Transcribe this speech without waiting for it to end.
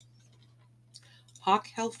Hawk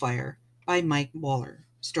Hellfire by Mike Waller.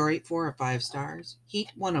 Story 4 of 5 stars.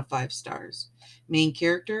 Heat 1 of 5 stars. Main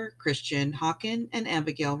character Christian Hawken and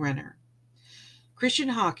Abigail Renner. Christian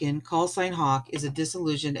Hawken, call sign Hawk, is a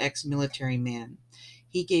disillusioned ex-military man.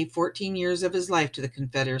 He gave 14 years of his life to the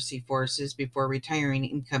Confederacy forces before retiring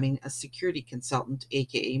and becoming a security consultant,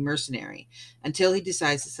 aka mercenary, until he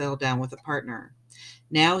decides to settle down with a partner.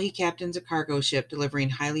 Now he captains a cargo ship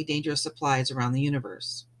delivering highly dangerous supplies around the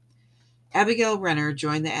universe. Abigail Renner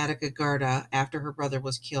joined the Attica Garda after her brother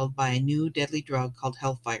was killed by a new deadly drug called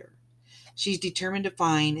Hellfire. She's determined to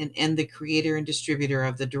find and end the creator and distributor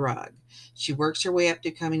of the drug. She works her way up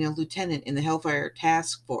to becoming a lieutenant in the Hellfire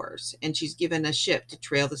task force, and she's given a ship to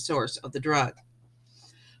trail the source of the drug.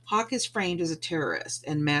 Hawk is framed as a terrorist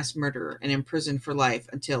and mass murderer and imprisoned for life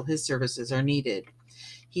until his services are needed.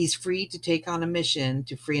 He's free to take on a mission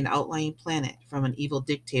to free an outlying planet from an evil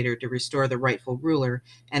dictator to restore the rightful ruler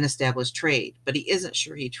and establish trade, but he isn't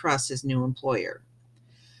sure he trusts his new employer.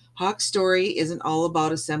 Hawk's story isn't all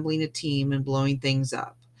about assembling a team and blowing things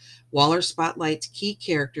up. Waller spotlights key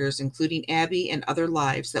characters, including Abby and other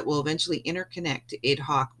lives that will eventually interconnect to aid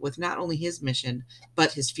Hawk with not only his mission,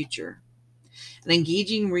 but his future. An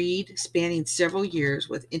engaging read spanning several years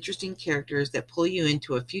with interesting characters that pull you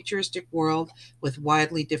into a futuristic world with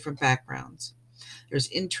widely different backgrounds. There's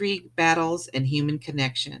intrigue, battles, and human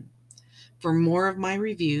connection. For more of my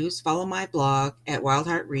reviews, follow my blog at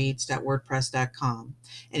wildheartreads.wordpress.com.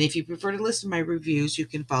 And if you prefer to listen to my reviews, you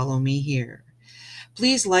can follow me here.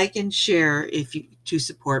 Please like and share to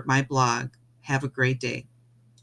support my blog. Have a great day.